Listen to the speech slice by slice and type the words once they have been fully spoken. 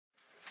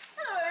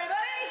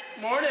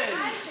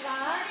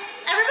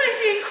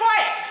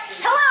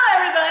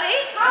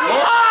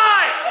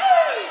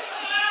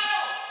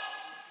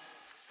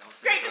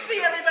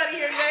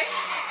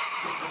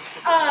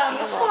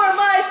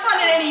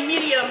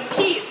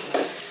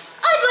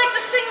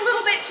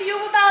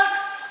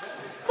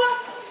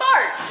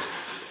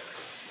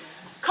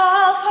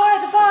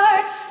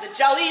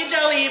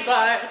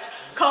bards.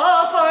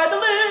 Call for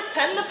the lutes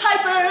and the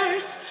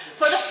pipers,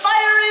 for the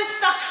fire is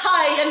stocked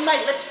high and my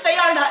lips they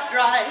are not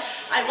dry.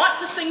 I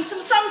want to sing some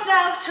songs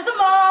now to the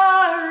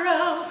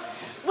morrow.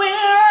 Where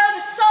are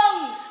the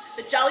songs,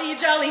 the jolly,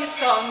 jolly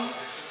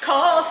songs?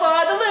 Call for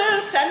the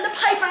lutes and the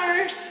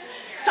pipers,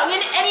 sung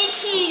in any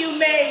key you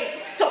may,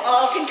 so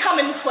all can come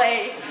and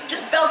play.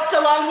 Just belt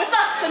along with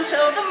us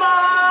until the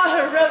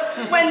morrow,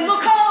 when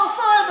we'll call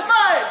for the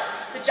bards,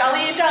 the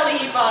jolly,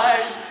 jolly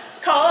bards.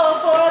 Call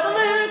for the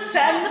lutes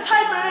and the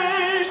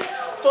pipers,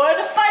 for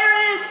the fire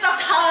is stocked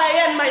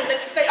high and my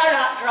lips they are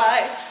not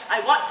dry.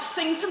 I want to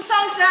sing some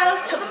songs now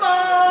till the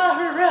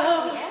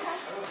morrow.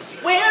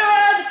 Where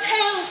are the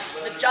tales,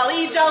 the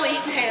jolly, jolly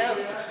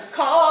tales?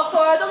 Call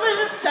for the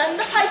lutes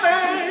and the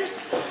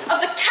pipers,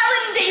 of the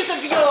Calon days of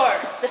yore,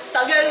 the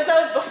sagas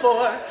of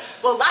before.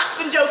 We'll laugh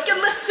and joke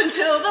and listen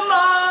till the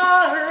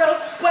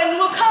morrow, when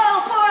we'll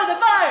call for the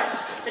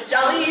bards, the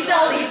jolly,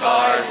 jolly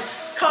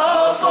bards.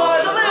 Call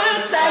for the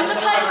lutes and the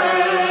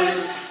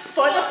pipers,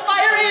 for the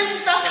fire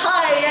is stocked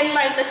high and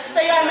my lips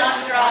they are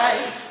not dry.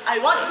 I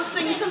want to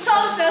sing some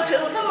songs now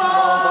till the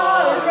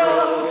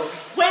morrow.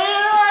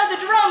 Where are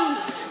the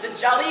drums, the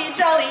jolly,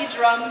 jolly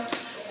drums?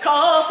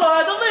 Call for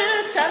the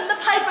lutes and the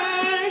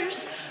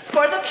pipers,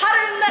 for the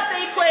pattern that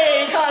they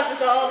play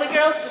causes all the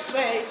girls to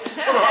sway.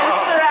 We'll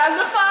dance around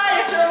the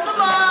fire till the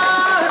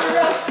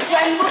morrow,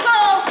 when we'll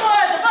call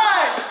for the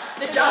bards,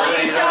 the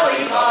jolly,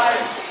 jolly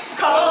bards.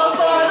 Call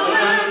for the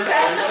lutes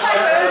and the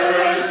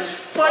pipers,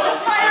 for the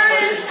fire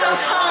is stocked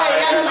high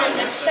and my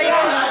lips they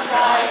are not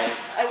dry.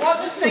 I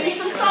want to sing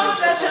some songs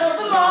now till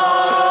the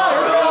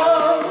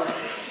morrow.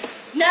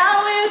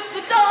 Now is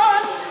the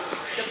dawn,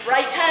 the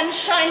bright and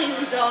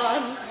shining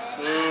dawn.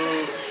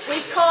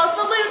 Sleep calls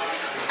the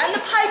lutes and the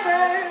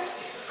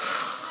pipers,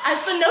 as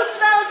the notes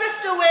now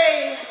drift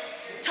away.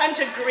 Time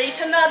to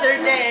greet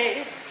another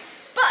day.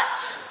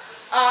 But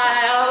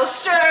I'll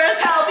sure as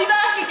hell be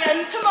back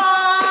again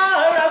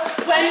tomorrow,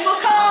 when we'll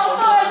call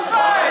for the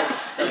bards,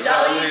 the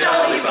jolly,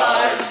 jolly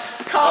bards.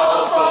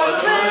 Call for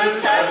the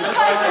lutes and the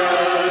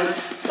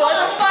pipers, for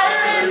the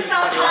fire is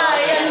stocked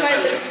high and my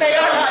lips they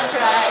are not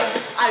dry.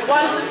 I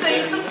want to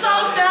sing some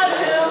songs now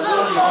till